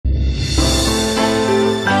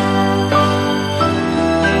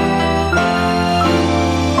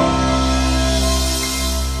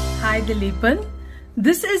Dileepan.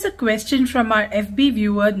 This is a question from our FB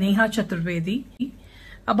viewer Neha Chaturvedi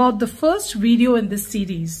about the first video in this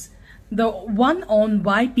series, the one on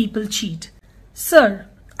why people cheat. Sir,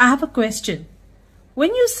 I have a question.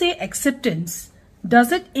 When you say acceptance,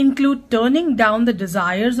 does it include turning down the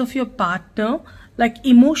desires of your partner, like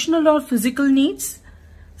emotional or physical needs?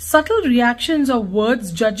 Subtle reactions or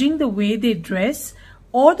words judging the way they dress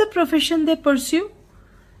or the profession they pursue?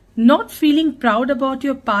 Not feeling proud about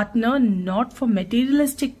your partner, not for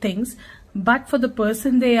materialistic things, but for the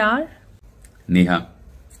person they are? Neha,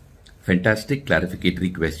 fantastic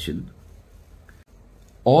clarificatory question.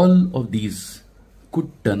 All of these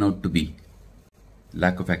could turn out to be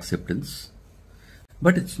lack of acceptance,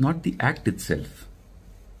 but it's not the act itself.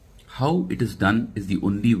 How it is done is the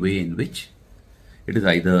only way in which it is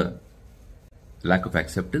either lack of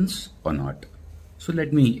acceptance or not. So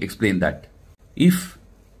let me explain that. If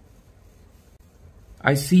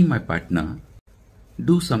I see my partner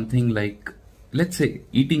do something like, let's say,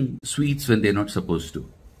 eating sweets when they're not supposed to.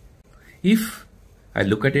 If I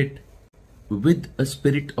look at it with a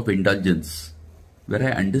spirit of indulgence, where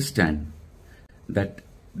I understand that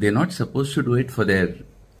they're not supposed to do it for their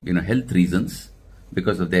health reasons,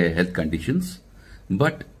 because of their health conditions,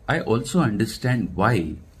 but I also understand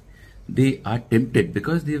why they are tempted,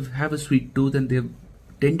 because they have a sweet tooth and they've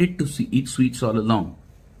tended to eat sweets all along.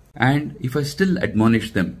 And if I still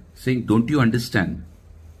admonish them, saying, don't you understand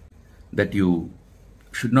that you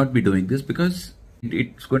should not be doing this because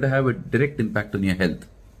it's going to have a direct impact on your health?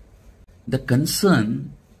 The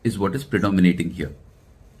concern is what is predominating here.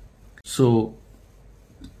 So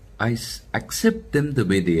I accept them the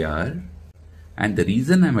way they are, and the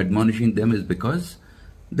reason I'm admonishing them is because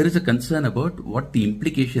there is a concern about what the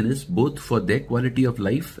implication is, both for their quality of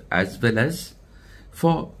life as well as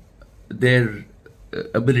for their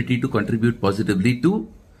ability to contribute positively to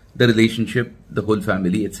the relationship, the whole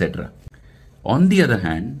family, etc. On the other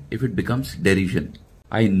hand, if it becomes derision,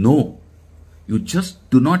 I know you just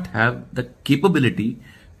do not have the capability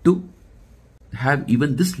to have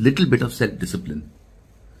even this little bit of self-discipline.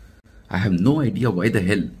 I have no idea why the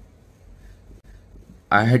hell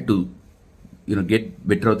I had to, get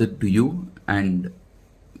betrothed to you, and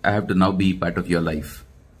I have to now be part of your life.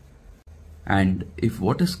 And if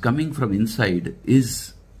what is coming from inside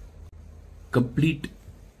is complete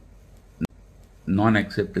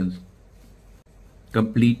non-acceptance,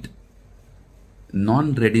 complete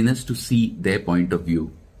non-readiness to see their point of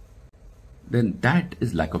view, then that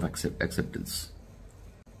is lack of acceptance.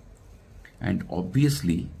 And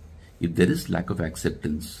obviously, if there is lack of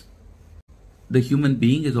acceptance, the human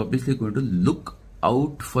being is obviously going to look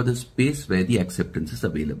out for the space where the acceptance is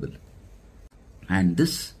available. And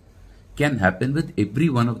this can happen with every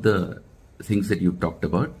one of the things that you've talked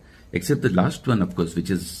about, except the last one, of course, which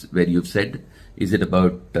is where you've said, is it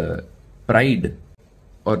about pride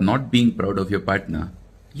or not being proud of your partner?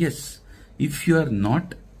 Yes, if you are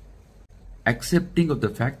not accepting of the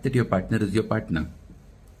fact that your partner is your partner.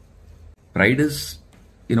 Pride is,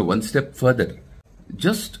 one step further.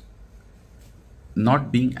 Just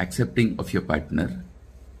not being accepting of your partner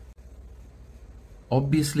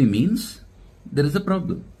obviously means there is a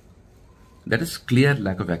problem. That is clear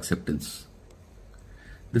lack of acceptance.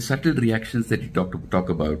 The subtle reactions that you talk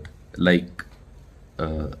about, like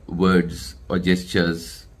words or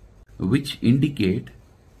gestures, which indicate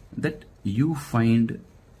that you find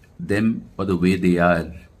them or the way they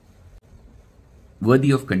are worthy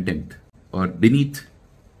of contempt or beneath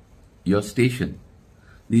your station.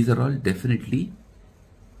 These are all definitely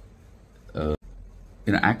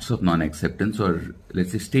acts of non-acceptance, or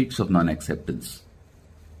let's say states of non-acceptance.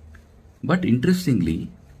 But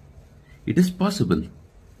interestingly, it is possible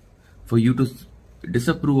for you to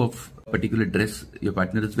disapprove of a particular dress your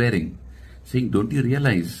partner is wearing, saying, don't you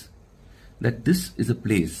realize that this is a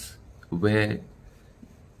place where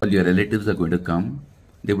all your relatives are going to come?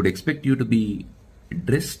 They would expect you to be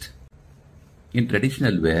dressed in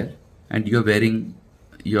traditional wear, and you're wearing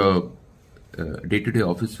your day-to-day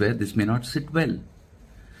office wear. This may not sit well.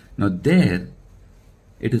 Now there,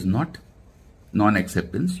 it is not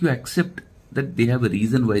non-acceptance. You accept that they have a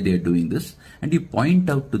reason why they are doing this, and you point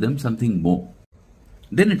out to them something more.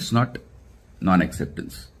 Then it's not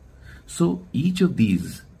non-acceptance. So each of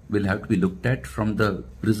these will have to be looked at from the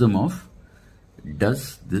prism of,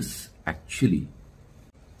 does this actually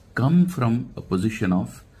come from a position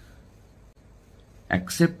of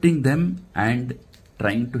accepting them and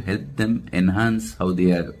trying to help them enhance how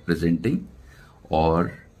they are presenting,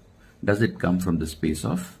 or does it come from the space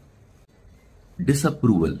of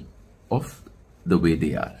disapproval of the way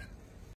they are?